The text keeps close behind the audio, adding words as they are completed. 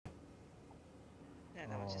No,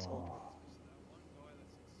 that was just old.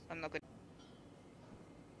 I'm not good.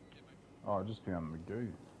 Oh, I just found Magoo.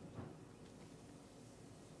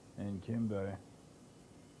 And Kimbo.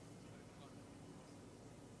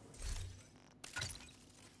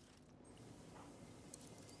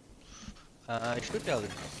 You should be able to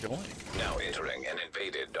join. Now entering an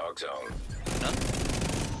invaded dog zone. No?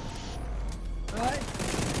 Right.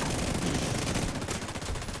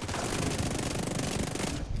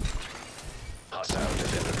 Hostile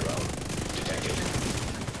defender drone detected.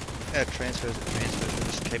 Yeah, transfers. We'll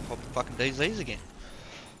just keep popping fucking DZs again.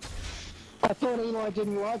 I thought Eli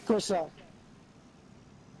didn't like Chriso.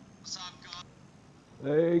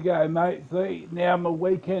 There you go, mate. See, now I'm a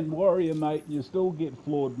weekend warrior, mate, and you still get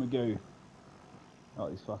floored, Magoo. Oh,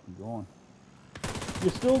 he's fucking gone. You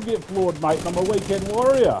still get floored, mate, and I'm a weekend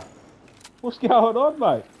warrior. What's going on,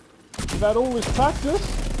 mate? You've had all this practice?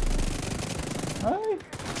 Hey?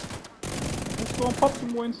 Let's go and pop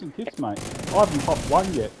some more instant kits, mate. I haven't popped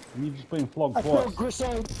one yet, and you've just been flogged I twice. thought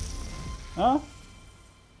Grisso. Huh?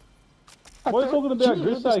 What are you talking about,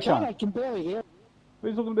 Grisso, cunt? I can barely hear. What are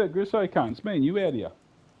you talking about, Grisso, cunt? It's me and you out here.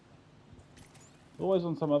 Always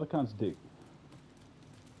on some other cunt's dick.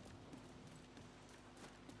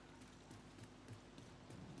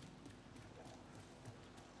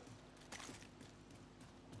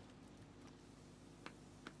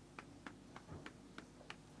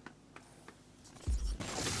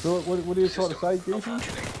 So what are you trying to say, Goofy?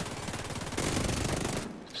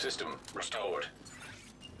 System restored.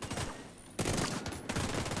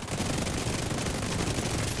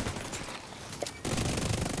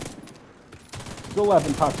 Still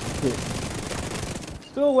haven't touched the kit.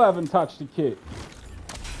 Still haven't touched the kit.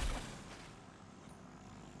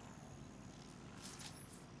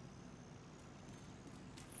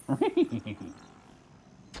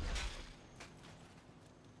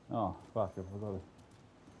 Oh, fuck, I forgot it.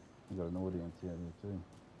 I got an audience out here too.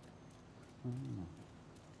 Oh.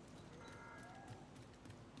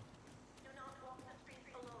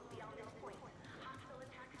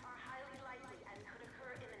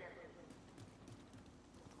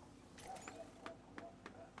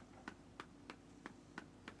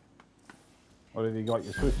 What have you got?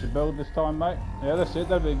 Your switch to build this time, mate? Yeah, that's it.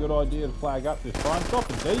 That'd be a good idea to flag up this time. Drop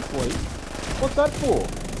a D, please. What's that for?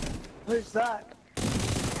 Who's that?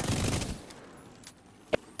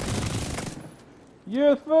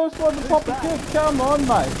 You're the first one to pop the kit. Come on,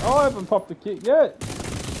 mate. I haven't popped the kit yet.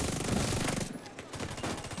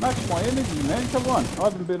 Match my energy, man. Come on. I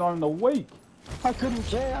haven't been on in a week. I couldn't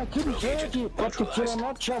care if you popped the kid or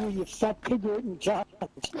not, Trevor, you fat pig-eating cunt.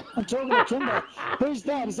 I'm talking to Kimbo. Who's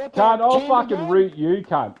that? Is that the Cunt, I'll Canberra fucking guy? root you,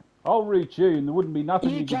 cunt. I'll root you, and there wouldn't be nothing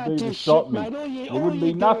you could do to stop me. There wouldn't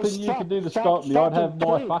be nothing you could do to stop me. I'd have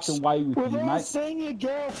my fucking way with you, We've all mate. seen your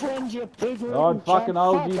girlfriend, you pig-eating I'd fucking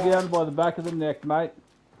cunt. hold you down by the back of the neck, mate.